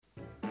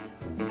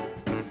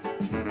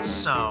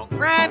So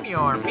grab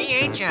your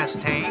VHS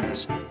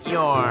tapes,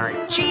 your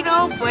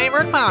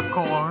Cheeto-flavored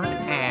popcorn,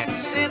 and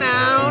sit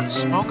down,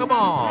 smoke a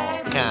ball.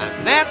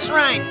 Cause that's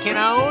right,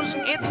 kiddos,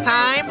 it's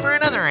time for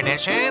another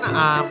edition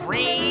of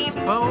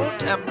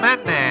Reboot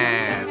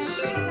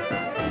Madness.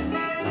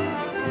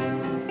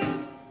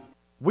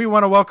 We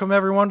want to welcome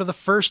everyone to the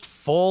first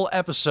full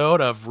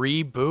episode of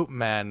Reboot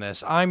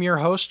Madness. I'm your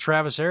host,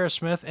 Travis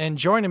Aerosmith, and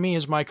joining me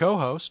is my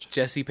co-host,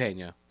 Jesse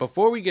Pena.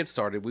 Before we get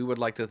started, we would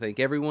like to thank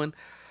everyone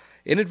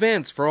in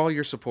advance for all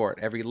your support.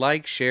 Every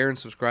like, share, and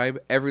subscribe,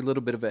 every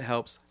little bit of it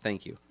helps.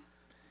 Thank you.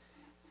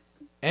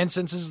 And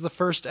since this is the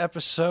first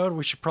episode,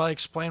 we should probably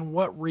explain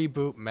what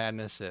Reboot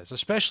Madness is,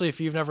 especially if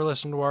you've never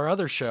listened to our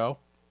other show,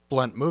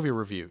 Blunt Movie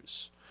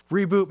Reviews.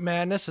 Reboot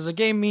Madness is a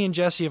game me and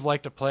Jesse have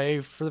liked to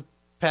play for the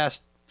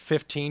past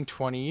 15,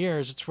 20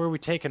 years. It's where we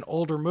take an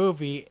older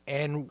movie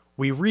and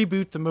we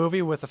reboot the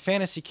movie with a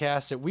fantasy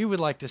cast that we would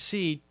like to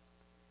see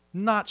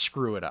not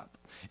screw it up.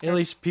 At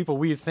least people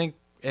we think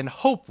and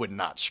hope would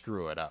not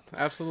screw it up.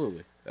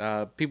 Absolutely.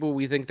 People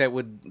we think that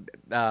would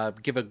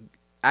give a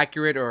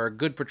accurate or a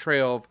good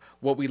portrayal of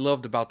what we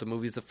loved about the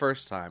movies the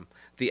first time.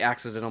 The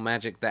accidental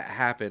magic that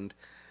happened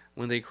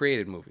when they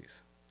created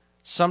movies.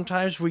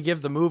 Sometimes we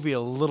give the movie a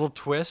little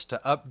twist to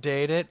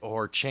update it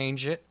or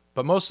change it,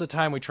 but most of the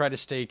time we try to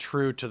stay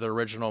true to the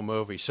original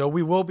movie. So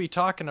we will be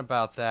talking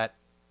about that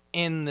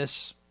in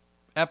this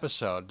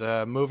episode.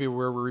 The movie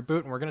we're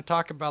rebooting, we're going to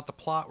talk about the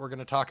plot, we're going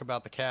to talk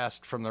about the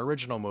cast from the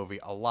original movie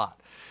a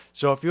lot.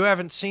 So if you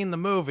haven't seen the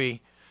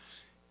movie,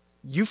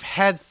 you've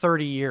had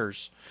 30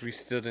 years. We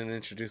still didn't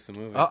introduce the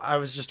movie. Oh, I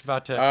was just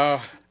about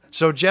to.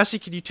 So Jesse,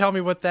 can you tell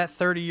me what that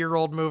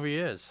 30-year-old movie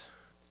is?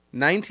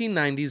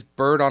 1990's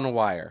Bird on a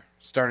Wire,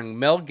 starring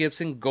Mel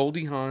Gibson,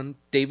 Goldie Hawn,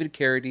 David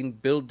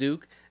Carradine, Bill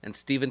Duke, and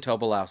Stephen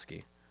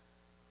Tobolowsky.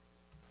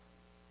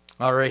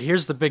 All right,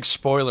 here's the big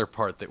spoiler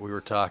part that we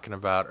were talking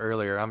about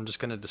earlier. I'm just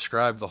going to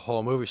describe the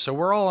whole movie, so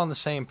we're all on the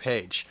same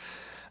page.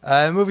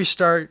 The movie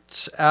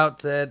starts out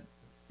that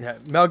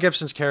Mel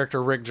Gibson's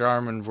character, Rick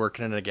Jarman,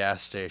 working in a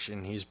gas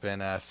station. He's been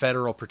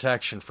federal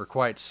protection for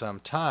quite some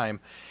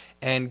time.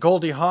 And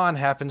Goldie Hawn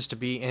happens to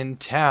be in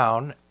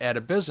town at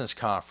a business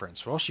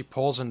conference. Well, she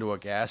pulls into a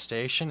gas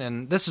station,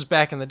 and this is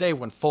back in the day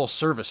when full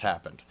service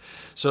happened.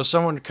 So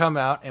someone would come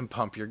out and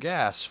pump your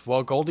gas.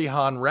 Well, Goldie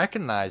Hawn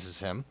recognizes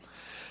him.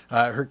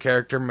 Her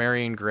character,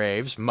 Marion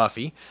Graves,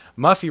 Muffy.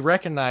 Muffy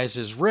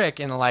recognizes Rick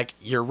and like,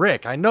 "You're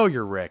Rick. I know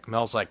you're Rick."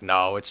 Mel's like,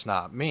 "No, it's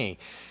not me."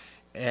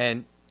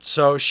 And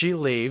so she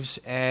leaves,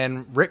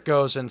 and Rick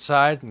goes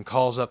inside and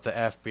calls up the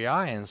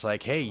FBI and is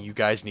like, "Hey, you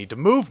guys need to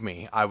move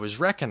me. I was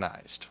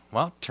recognized."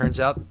 Well, turns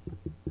out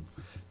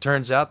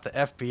the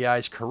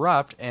FBI's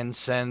corrupt and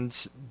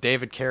sends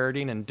David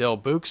Carradine and Bill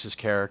Duke's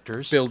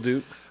characters. Bill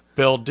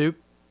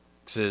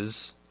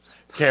Duke's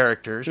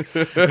characters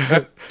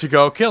to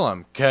go kill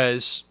him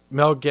because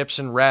Mel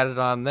Gibson ratted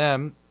on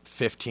them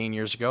 15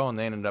 years ago, and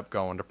they ended up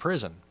going to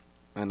prison.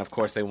 And, of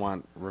course, they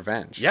want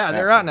revenge. Yeah,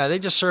 they're out now. They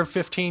just served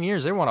 15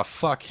 years. They want to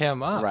fuck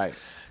him up. Right.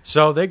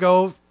 So they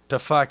go to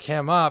fuck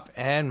him up,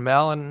 and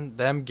Mel and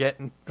them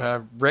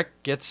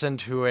Rick gets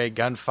into a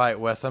gunfight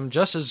with them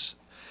just as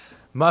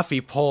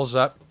Muffy pulls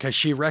up because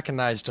she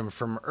recognized him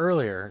from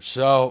earlier.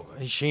 So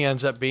she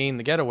ends up being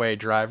the getaway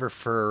driver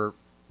for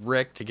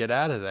Rick to get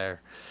out of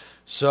there.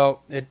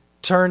 So it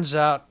turns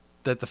out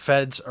that the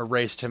feds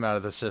erased him out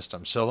of the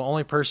system. So the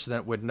only person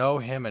that would know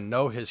him and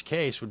know his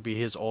case would be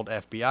his old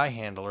FBI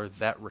handler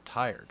that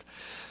retired.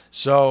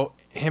 So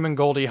him and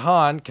Goldie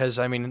Hawn, because,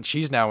 I mean,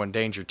 she's now in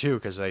danger too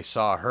because they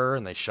saw her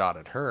and they shot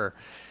at her.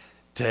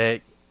 To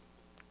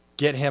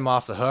get him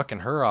off the hook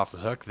and her off the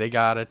hook, they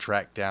got to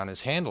track down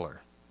his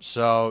handler.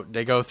 So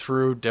they go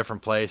through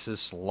different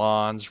places,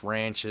 salons,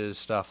 ranches,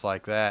 stuff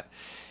like that.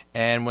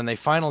 And when they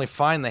finally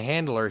find the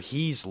handler,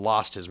 he's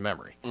lost his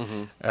memory.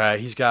 Mm-hmm.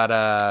 He's got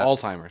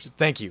Alzheimer's.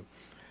 Thank you.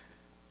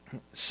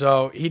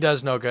 So he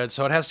does no good.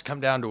 So it has to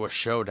come down to a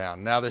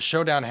showdown. Now the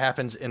showdown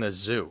happens in a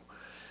zoo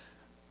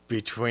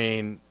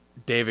between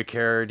David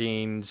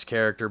Carradine's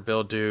character,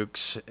 Bill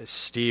Duke's,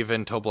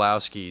 Stephen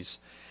Tobolowsky's,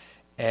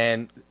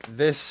 and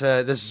this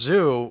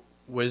zoo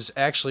was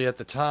actually at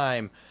the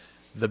time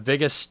the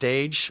biggest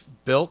stage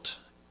built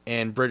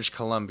in British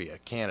Columbia,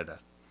 Canada.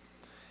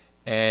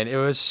 And it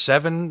was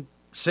 7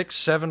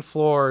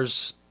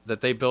 floors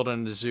that they built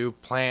in the zoo,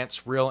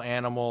 plants, real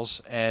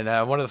animals. And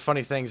one of the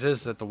funny things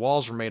is that the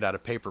walls were made out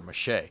of paper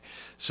mache.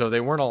 So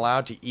they weren't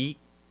allowed to eat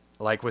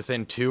like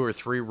within 2 or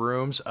 3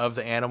 rooms of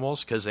the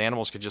animals because the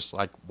animals could just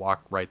like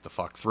walk right the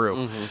fuck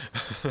through.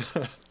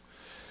 Mm-hmm.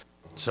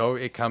 So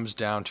it comes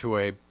down to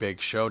a big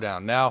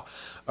showdown. Now,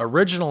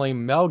 originally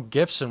Mel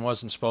Gibson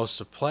wasn't supposed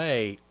to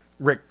play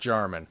Rick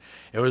Jarman.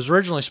 It was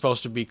originally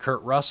supposed to be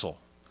Kurt Russell.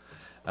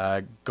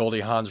 Goldie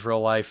Hawn's real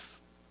life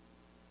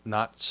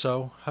not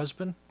so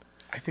husband.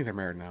 I think they're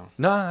married now.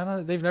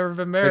 No, they've never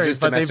been married. They're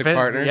just domestic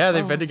partners? Yeah,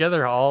 they've been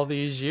together all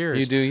these years.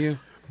 You do you.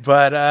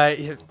 But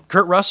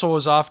Kurt Russell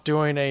was off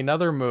doing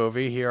another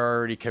movie he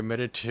already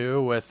committed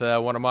to with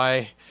one of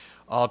my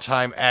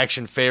all-time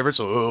action favorites.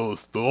 We were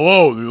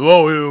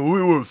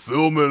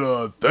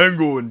filming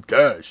Tango and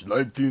Cash,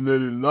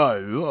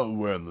 1989. He was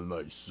wearing the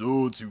nice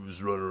suits. He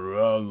was running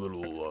around,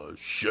 little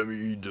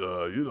shimmied.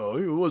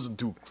 He wasn't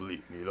too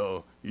clean.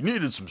 He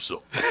needed some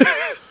soap.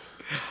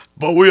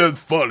 But we had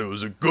fun. It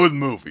was a good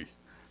movie.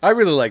 I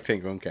really like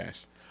Tango and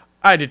Cash.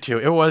 I did too.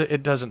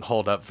 It doesn't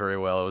hold up very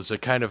well. It was a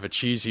kind of a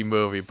cheesy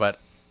movie, but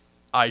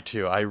I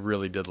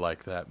really did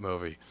like that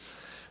movie.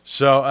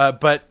 So,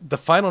 but the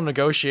final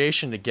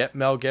negotiation to get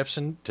Mel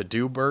Gibson to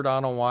do Bird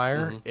on a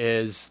Wire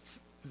is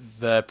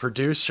the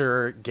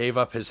producer gave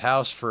up his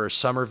house for a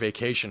summer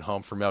vacation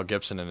home for Mel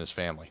Gibson and his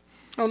family.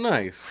 Oh,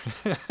 nice.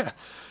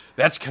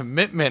 That's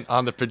commitment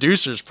on the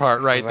producer's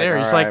part right there.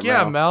 He's like,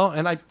 yeah, Mel.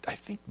 And I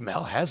think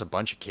Mel has a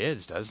bunch of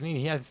kids, doesn't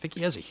he? I think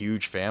he has a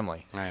huge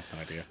family. I have no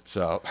idea.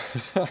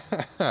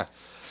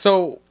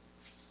 So,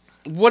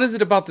 what is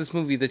it about this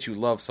movie that you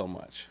love so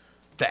much?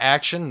 The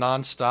action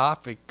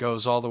nonstop, it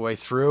goes all the way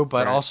through,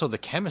 but Right. also the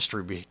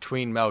chemistry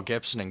between Mel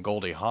Gibson and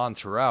Goldie Hawn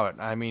throughout.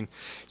 I mean,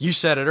 you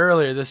said it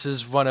earlier, this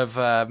is one of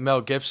Mel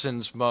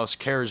Gibson's most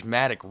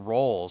charismatic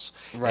roles.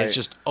 Right. It's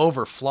just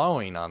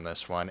overflowing on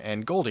this one,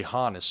 and Goldie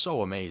Hawn is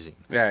so amazing.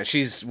 Yeah,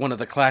 she's one of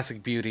the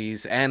classic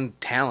beauties and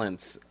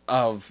talents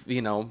of,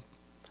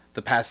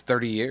 the past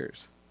 30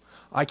 years.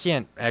 I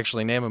can't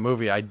actually name a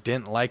movie I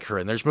didn't like her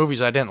in. There's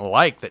movies I didn't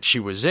like that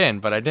she was in,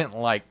 but I didn't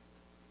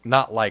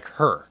not like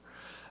her.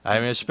 I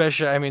mean,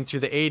 especially, through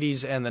the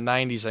 80s and the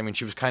 90s,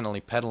 she was kind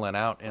of peddling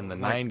out in the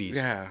 90s.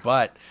 Yeah.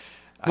 But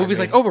Movies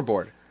like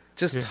Overboard.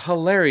 Just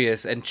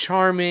hilarious and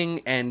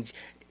charming, and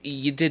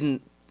you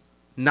didn't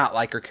not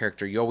like her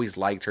character. You always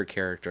liked her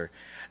character.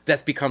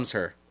 Death Becomes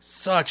Her.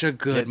 Such a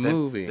good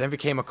movie. Then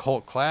became a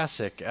cult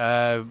classic.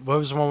 What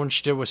was the one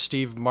she did with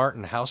Steve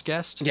Martin, House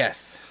Guest?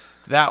 Yes.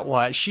 That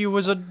one. She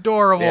was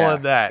adorable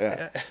in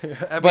that.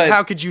 Yeah. But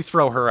how could you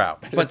throw her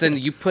out? But then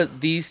you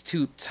put these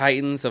two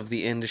titans of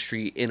the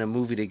industry in a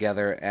movie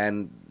together,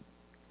 and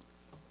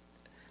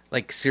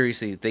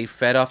seriously, they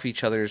fed off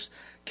each other's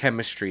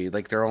chemistry,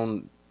 their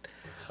own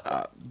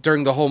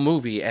during the whole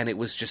movie, and it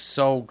was just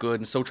so good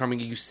and so charming.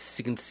 You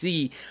can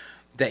see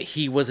that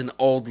he was an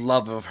old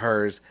love of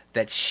hers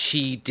that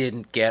she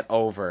didn't get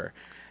over,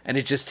 and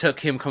it just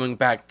took him coming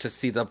back to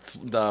see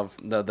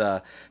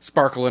the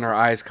sparkle in her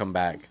eyes come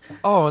back.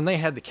 Oh, and they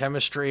had the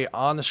chemistry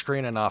on the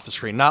screen and off the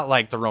screen. Not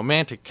like the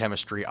romantic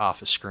chemistry off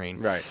the screen.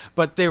 Right.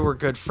 But they were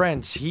good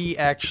friends. He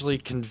actually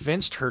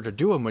convinced her to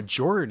do a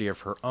majority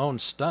of her own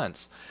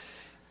stunts.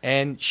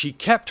 And she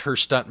kept her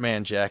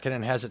stuntman jacket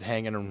and has it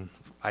hanging in,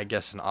 I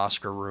guess, an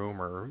Oscar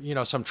room or,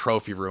 some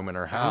trophy room in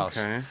her house.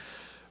 Okay.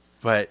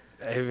 But,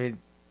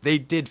 they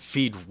did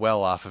feed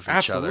well off of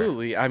each other.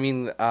 Absolutely. I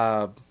don't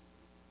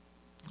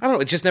know.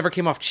 It just never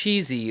came off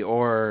cheesy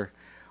or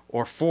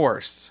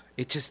forced.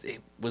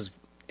 It was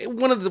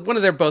one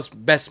of their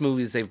best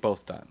movies they've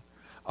both done.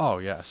 Oh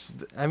yes,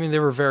 they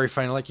were very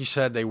funny. Like you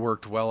said, they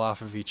worked well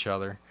off of each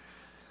other.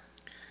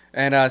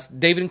 And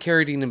David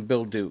Carradine and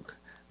Bill Duke,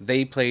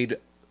 they played,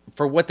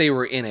 for what they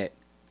were in it,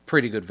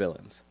 pretty good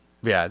villains.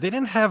 Yeah, they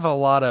didn't have a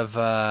lot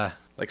of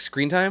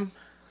screen time.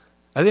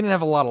 They didn't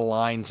have a lot of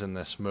lines in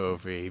this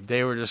movie.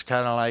 They were just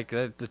kind of like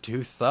the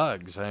two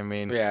thugs.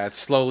 Yeah, it's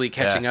slowly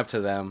catching up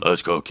to them.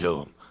 Let's go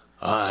kill him.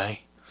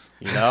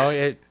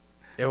 It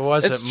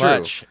wasn't It's true.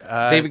 much.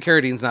 David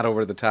Carradine's not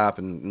over the top,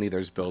 and neither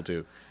is Bill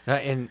Duke.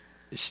 And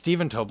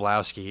Stephen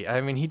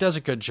Tobolowsky, he does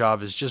a good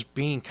job as just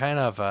being kind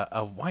of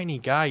a whiny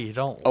guy you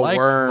don't like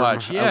worm,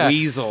 much. Yeah. a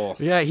weasel.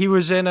 Yeah, he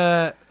was in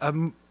a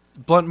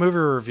Blunt Movie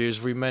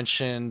Reviews. We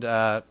mentioned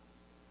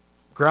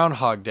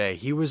Groundhog Day.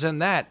 He was in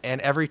that,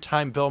 and every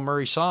time Bill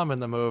Murray saw him in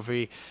the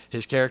movie,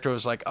 his character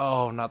was like,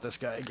 "Oh, not this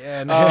guy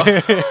again."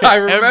 I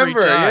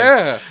remember,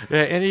 yeah.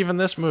 And even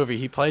this movie,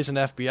 he plays an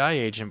FBI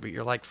agent, but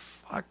you're like,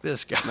 "Fuck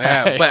this guy!"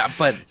 Yeah,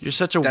 but you're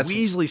such a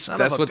Weasley son of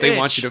a bitch. That's what they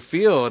want you to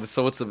feel. And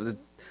so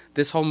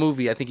this whole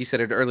movie, I think you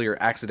said it earlier,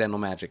 accidental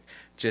magic,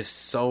 just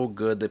so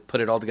good. They put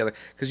it all together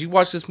because you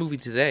watch this movie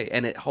today,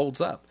 and it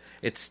holds up.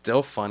 It's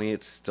still funny.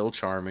 It's still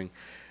charming.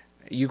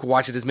 You can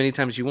watch it as many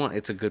times as you want.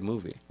 It's a good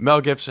movie. Mel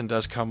Gibson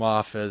does come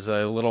off as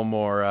a little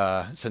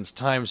more, since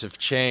times have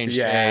changed.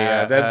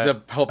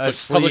 The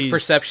public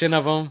perception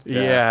of him.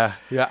 Yeah.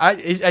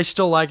 I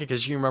still like it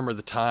because you remember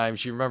the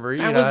times. You remember,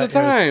 That was the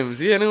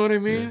times. You know what I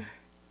mean? Yeah.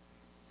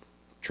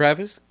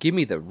 Travis, give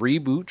me the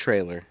reboot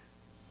trailer.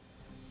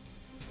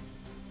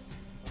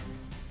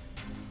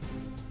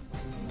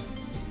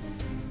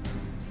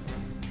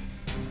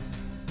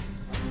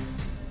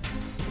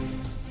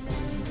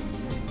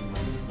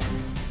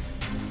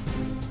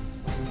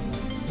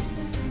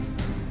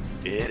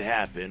 It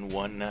happened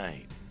one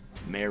night.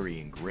 Mary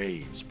and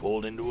Graves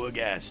pulled into a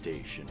gas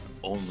station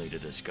only to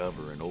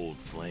discover an old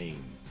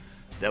flame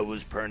that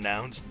was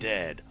pronounced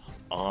dead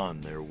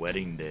on their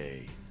wedding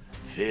day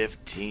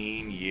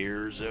 15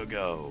 years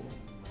ago.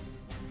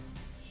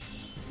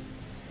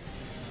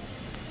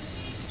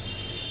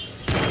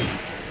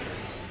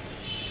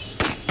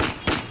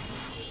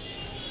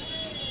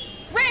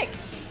 Rick!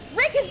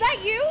 Rick, is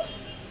that you?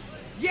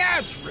 Yeah,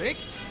 it's Rick.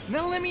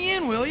 Now let me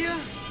in, will ya?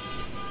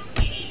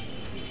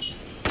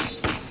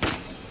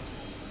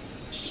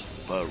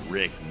 But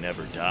Rick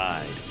never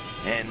died,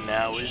 and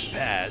now his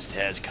past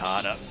has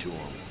caught up to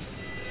him.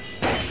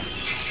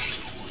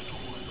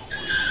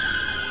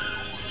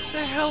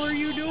 The hell are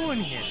you doing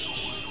here?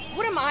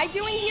 What am I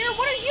doing here?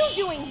 What are you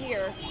doing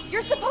here?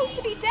 You're supposed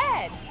to be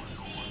dead.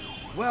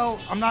 Well,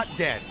 I'm not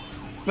dead,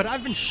 but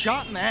I've been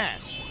shot in the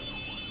ass.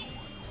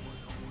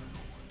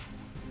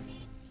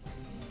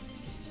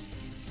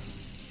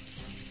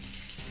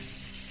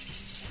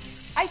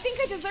 I think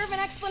I deserve an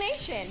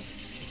explanation.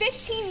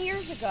 15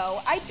 years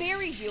ago, I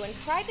buried you and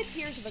cried the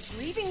tears of a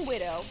grieving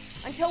widow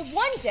until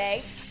one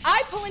day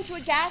I pull into a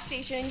gas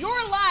station and you're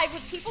alive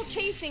with people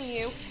chasing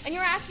you and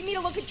you're asking me to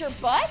look at your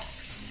butt?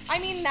 I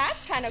mean,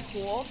 that's kind of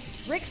cool.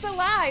 Rick's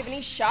alive and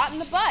he's shot in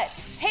the butt.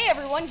 Hey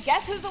everyone,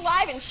 guess who's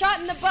alive and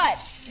shot in the butt?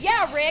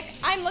 Yeah, Rick,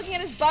 I'm looking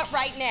at his butt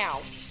right now.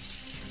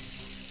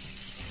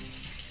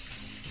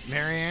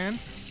 Marianne,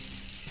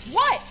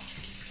 What?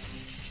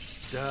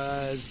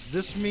 does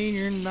this mean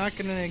you're not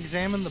going to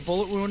examine the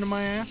bullet wound in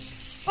my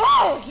ass?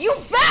 Oh, you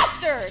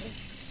bastard!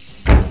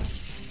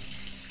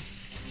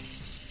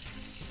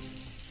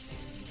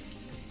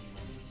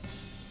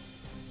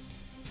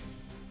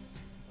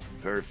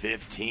 For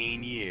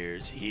 15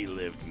 years, he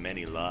lived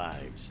many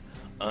lives,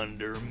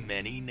 under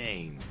many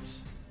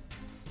names.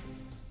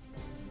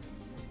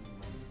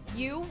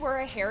 You were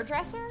a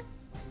hairdresser?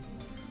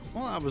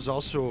 Well, I was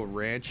also a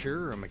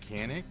rancher, a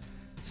mechanic.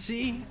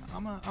 See,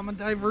 I'm a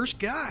diverse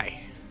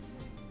guy.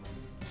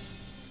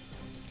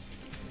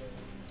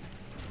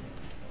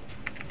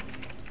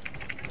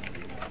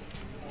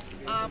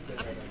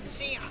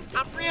 See,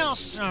 I'm real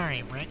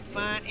sorry, Rick,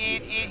 but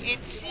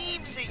it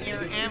seems that your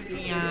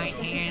FBI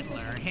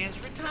handler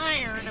has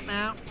retired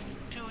about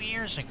 2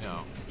 years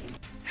ago.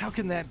 How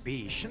can that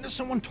be? Shouldn't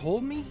someone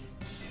told me?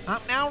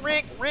 Now,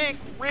 Rick.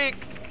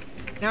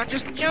 Now,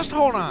 just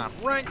hold on,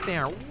 right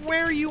there.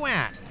 Where are you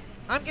at?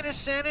 I'm gonna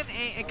send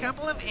a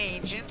couple of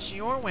agents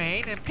your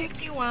way to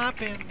pick you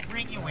up and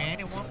bring you in,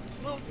 and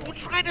we'll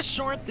try to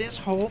sort this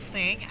whole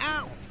thing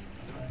out.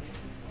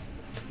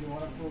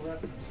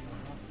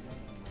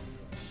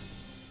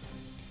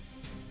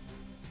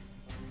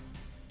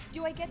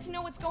 Do I get to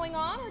know what's going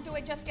on, or do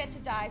I just get to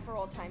die for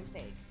old time's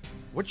sake?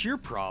 What's your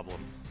problem?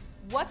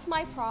 What's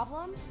my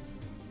problem?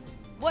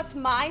 What's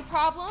my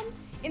problem?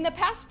 In the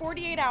past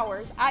 48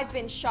 hours, I've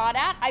been shot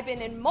at, I've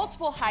been in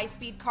multiple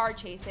high-speed car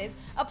chases,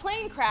 a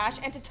plane crash,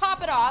 and to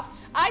top it off,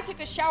 I took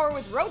a shower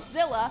with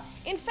Roachzilla.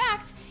 In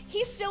fact,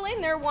 he's still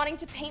in there wanting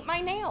to paint my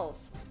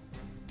nails.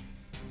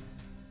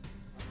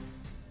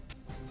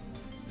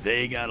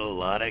 They got a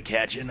lot of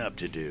catching up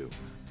to do,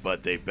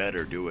 but they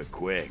better do it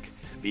quick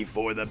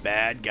before the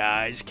bad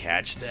guys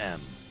catch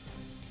them.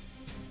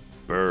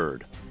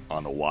 Bird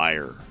on the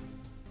Wire.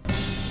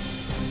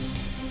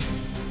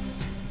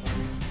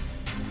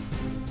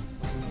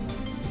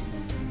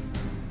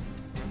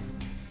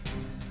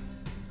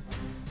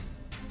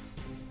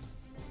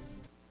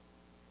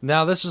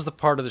 Now, this is the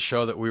part of the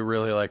show that we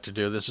really like to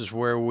do. This is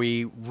where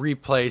we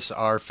replace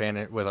our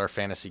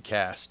fantasy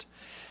cast.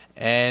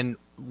 And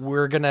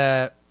we're going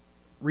to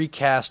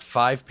recast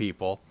 5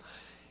 people.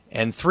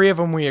 And 3 of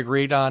them we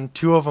agreed on,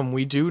 2 of them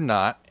we do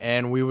not.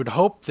 And we would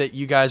hope that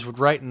you guys would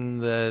write in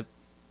the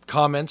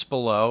comments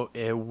below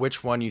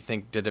which one you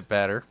think did it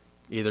better,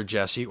 either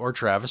Jesse or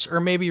Travis, or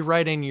maybe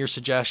write in your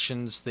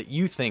suggestions that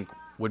you think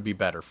would be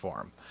better for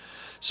them.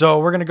 So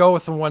we're going to go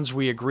with the ones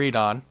we agreed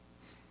on.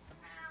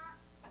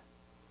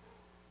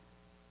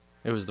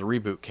 It was the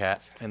reboot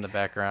cat in the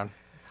background.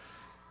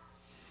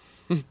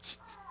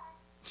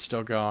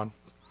 Still going.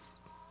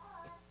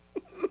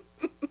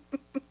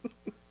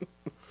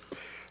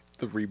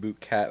 The reboot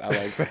cat, I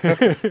like that.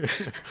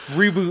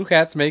 Reboot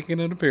cat's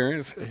making an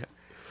appearance. Yeah.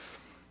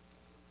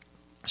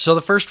 So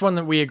the first one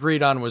that we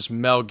agreed on was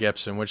Mel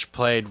Gibson, which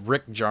played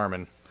Rick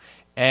Jarman.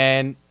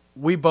 And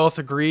we both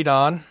agreed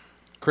on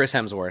Chris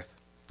Hemsworth.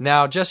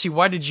 Now, Jesse,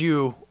 why did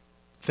you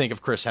think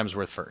of Chris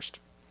Hemsworth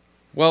first?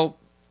 Well,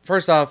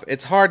 first off,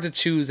 it's hard to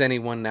choose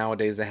anyone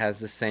nowadays that has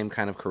the same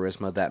kind of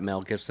charisma that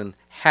Mel Gibson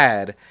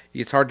had.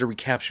 It's hard to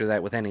recapture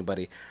that with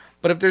anybody.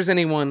 But if there's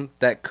anyone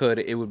that could,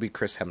 it would be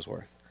Chris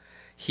Hemsworth.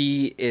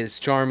 He is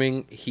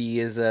charming. He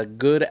is a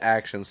good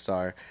action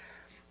star.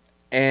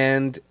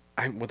 And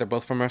they're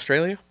both from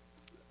Australia?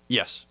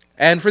 Yes.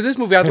 And for this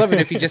movie, I'd love it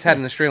if he just had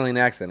an Australian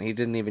accent. He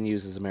didn't even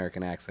use his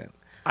American accent.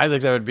 I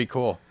think that would be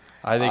cool.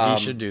 I think he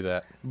should do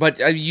that. But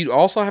you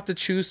also have to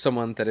choose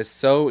someone that is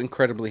so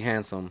incredibly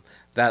handsome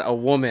that a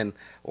woman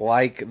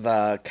like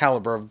the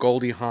caliber of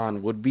Goldie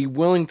Hawn would be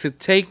willing to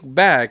take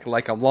back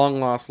like a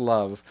long-lost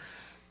love.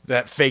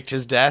 That faked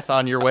his death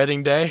on your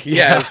wedding day?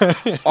 Yes.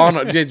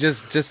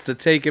 Just to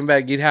take him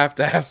back, you'd have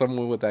to have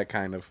someone with that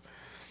kind of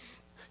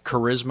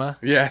charisma.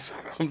 Yes.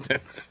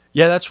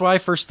 Yeah, that's why I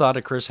first thought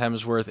of Chris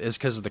Hemsworth, is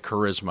because of the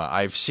charisma.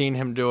 I've seen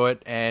him do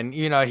it, and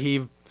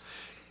he's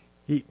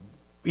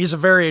a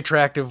very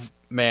attractive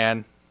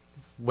man.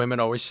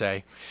 Women always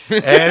say.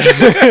 And,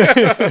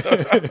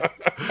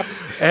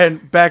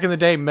 and back in the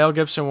day, Mel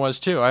Gibson was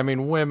too. I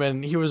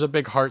mean, he was a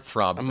big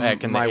heartthrob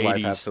back in the 80s. My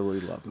wife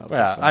absolutely loved Mel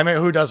Gibson. Yeah, I mean,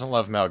 who doesn't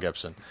love Mel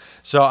Gibson?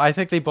 So I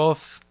think they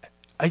both,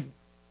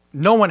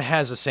 no one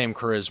has the same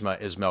charisma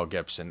as Mel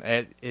Gibson.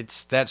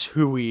 That's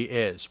who he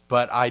is.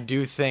 But I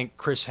do think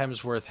Chris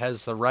Hemsworth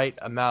has the right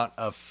amount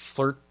of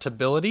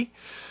flirtability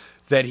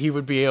that he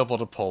would be able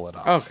to pull it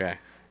off. Okay.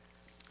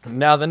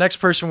 Now, the next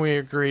person we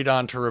agreed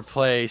on to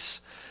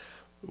replace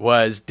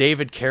was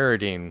David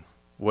Carradine,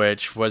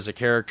 which was a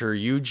character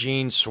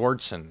Eugene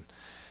Swartzen.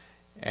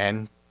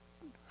 And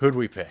who'd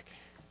we pick?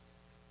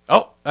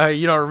 Oh,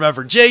 you don't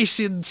remember.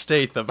 Jason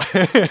Statham.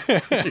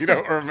 You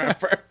don't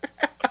remember?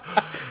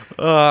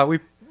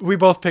 We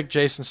both picked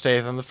Jason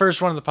Statham. The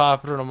first one that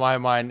popped into my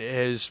mind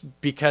is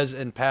because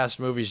in past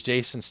movies,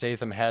 Jason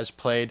Statham has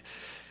played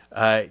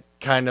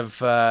kind of,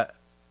 the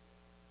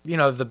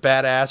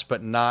badass,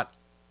 but not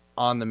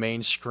on the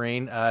main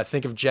screen.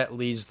 Think of Jet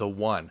Li's The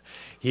One.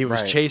 He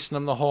was chasing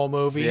him the whole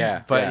movie,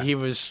 but he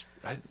was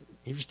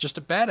just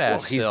a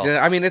badass still.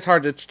 It's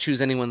hard to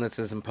choose anyone that's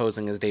as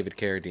imposing as David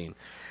Carradine,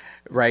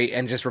 right?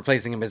 And just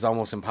replacing him is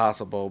almost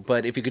impossible.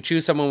 But if you could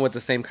choose someone with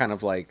the same kind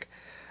of like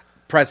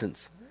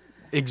presence,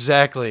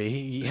 exactly,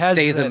 he has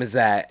Statham is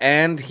that,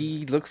 and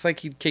he looks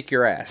like he'd kick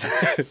your ass,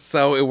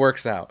 so it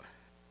works out.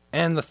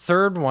 And the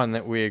third one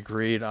that we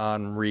agreed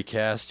on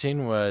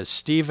recasting was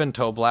Stephen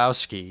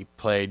Tobolowsky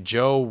played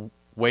Joe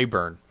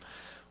Wayburn,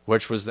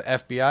 which was the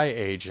FBI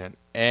agent.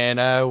 And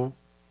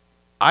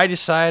I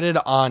decided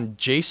on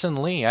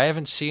Jason Lee. I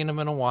haven't seen him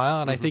in a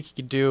while, and I think he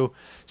could do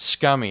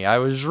Scummy. I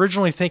was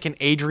originally thinking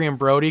Adrian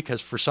Brody, because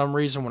for some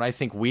reason when I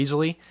think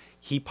Weasley,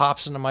 he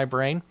pops into my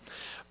brain.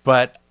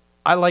 But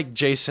I like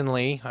Jason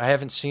Lee. I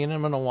haven't seen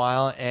him in a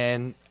while,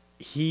 and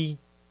he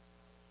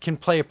can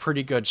play a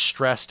pretty good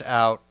stressed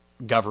out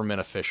government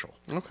official.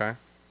 Okay.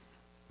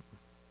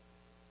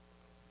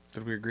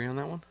 Did we agree on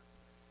that one?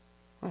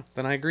 Oh,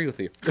 then I agree with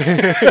you.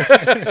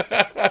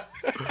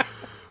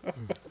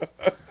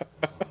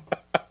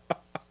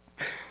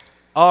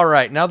 All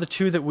right, now the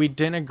two that we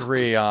didn't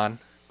agree on.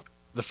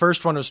 The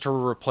first one was to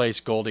replace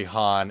Goldie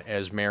Hawn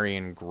as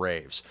Marion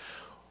Graves.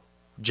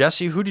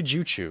 Jesse, who did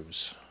you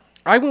choose?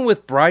 I went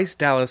with Bryce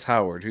Dallas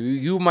Howard, who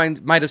you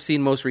might have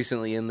seen most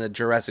recently in the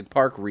Jurassic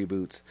Park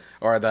reboots,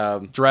 or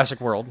the Jurassic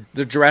World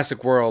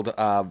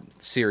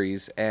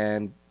series,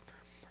 and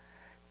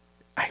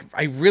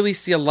I really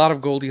see a lot of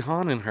Goldie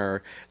Hawn in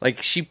her.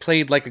 Like, she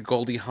played like a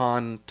Goldie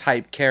Hawn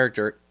type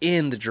character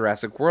in the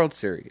Jurassic World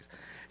series.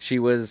 She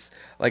was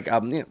like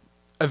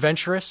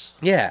adventurous.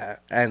 Yeah,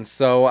 and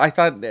so I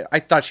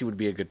thought she would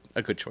be a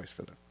good choice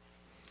for them.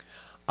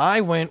 I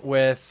went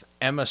with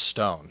Emma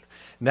Stone.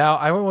 Now,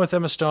 I went with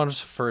Emma Stone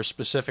for a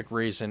specific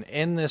reason.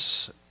 In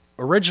this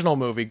original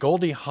movie,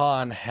 Goldie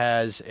Hawn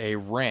has a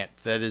rant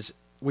that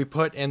we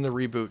put in the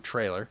reboot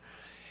trailer,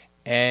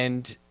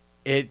 and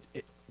it's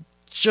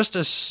just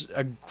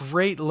a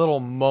great little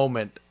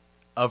moment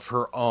of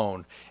her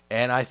own.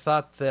 And I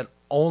thought that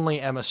only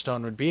Emma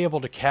Stone would be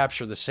able to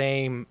capture the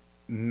same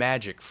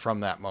magic from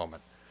that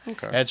moment.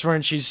 Okay. And it's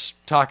when she's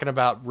talking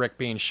about Rick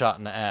being shot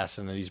in the ass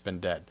and that he's been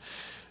dead.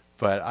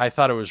 But I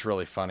thought it was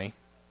really funny.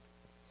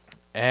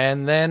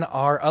 And then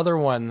our other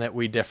one that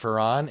we differ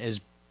on is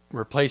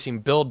replacing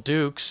Bill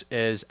Dukes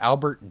as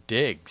Albert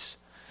Diggs.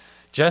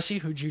 Jesse,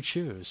 who'd you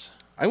choose?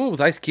 I went with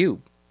Ice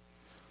Cube.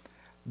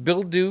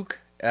 Bill Duke,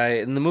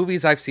 in the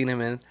movies I've seen him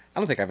in, I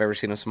don't think I've ever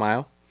seen him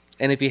smile.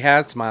 And if he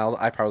had smiled,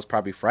 I was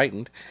probably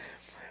frightened.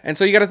 And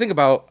so you got to think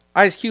about,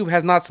 Ice Cube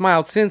has not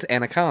smiled since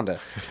Anaconda.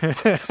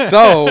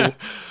 So...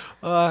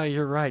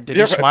 you're right. Did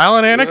he smile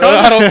in Anaconda?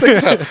 I don't think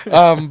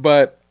so.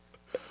 But...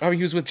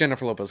 he was with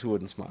Jennifer Lopez, who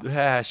wouldn't smile.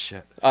 Ah,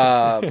 shit.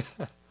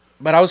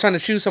 But I was trying to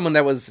choose someone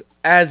that was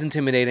as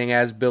intimidating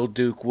as Bill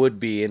Duke would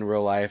be in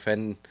real life,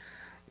 and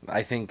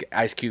I think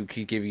Ice Cube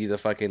could give you the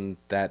fucking,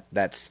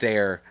 that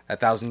stare,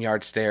 that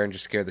 1,000-yard stare, and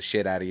just scare the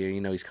shit out of you.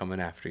 You know he's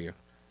coming after you.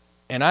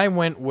 And I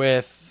went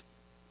with,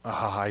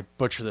 I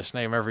butcher this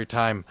name every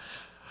time,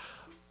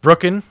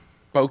 Bokeem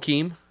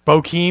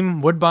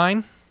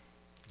Woodbine.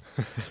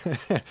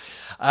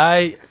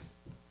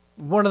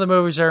 One of the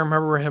movies I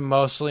remember him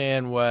mostly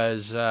in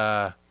was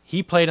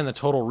he played in the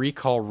Total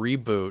Recall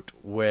reboot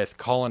with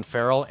Colin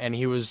Farrell, and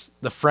he was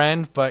the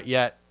friend, but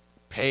yet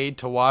paid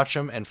to watch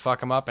him and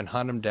fuck him up and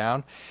hunt him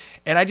down.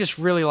 And I just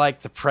really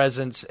liked the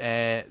presence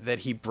that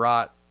he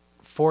brought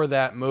for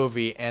that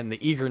movie and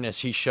the eagerness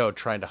he showed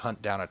trying to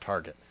hunt down a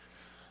target.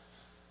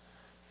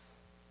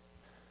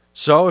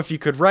 So if you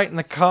could write in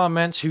the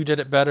comments who did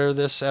it better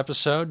this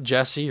episode,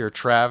 Jesse or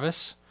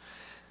Travis.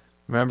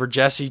 Remember,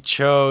 Jesse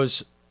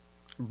chose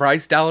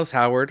Bryce Dallas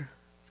Howard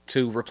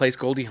to replace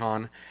Goldie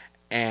Hawn,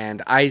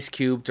 and Ice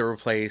Cube to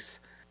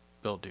replace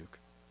Bill Duke.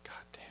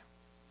 God damn.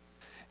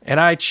 And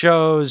I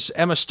chose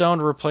Emma Stone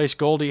to replace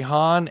Goldie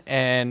Hawn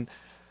and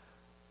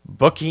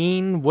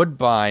Bokeem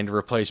Woodbine to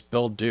replace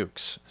Bill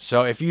Dukes.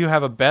 So if you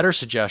have a better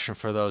suggestion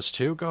for those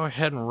two, go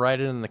ahead and write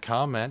it in the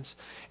comments.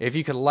 If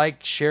you could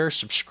like, share,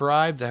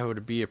 subscribe, that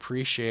would be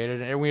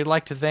appreciated. And we'd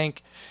like to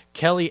thank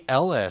Kelly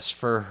Ellis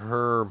for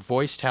her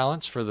voice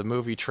talents for the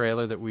movie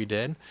trailer that we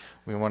did.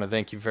 We want to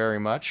thank you very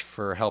much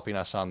for helping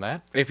us on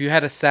that. If you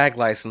had a SAG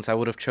license, I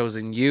would have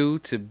chosen you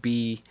to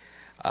be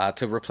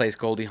to replace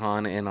Goldie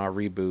Hawn in our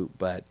reboot,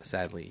 but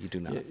sadly, you do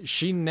not.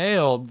 She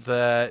nailed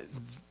The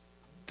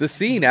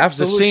scene, the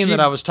absolutely. scene that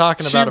I was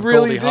talking she about of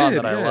really Goldie Hawn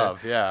did, that I yeah.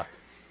 love. Yeah.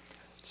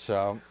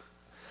 So,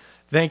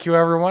 thank you,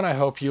 everyone. I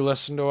hope you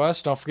listen to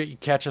us. Don't forget you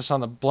catch us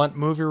on the Blunt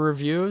Movie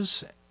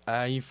Reviews.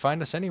 You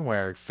find us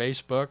anywhere.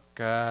 Facebook,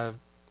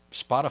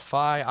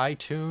 Spotify,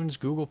 iTunes,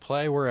 Google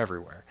Play. We're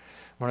everywhere.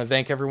 I want to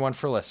thank everyone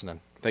for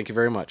listening. Thank you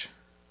very much.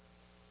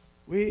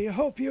 We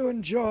hope you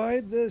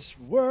enjoyed this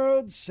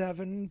World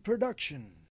 7 production.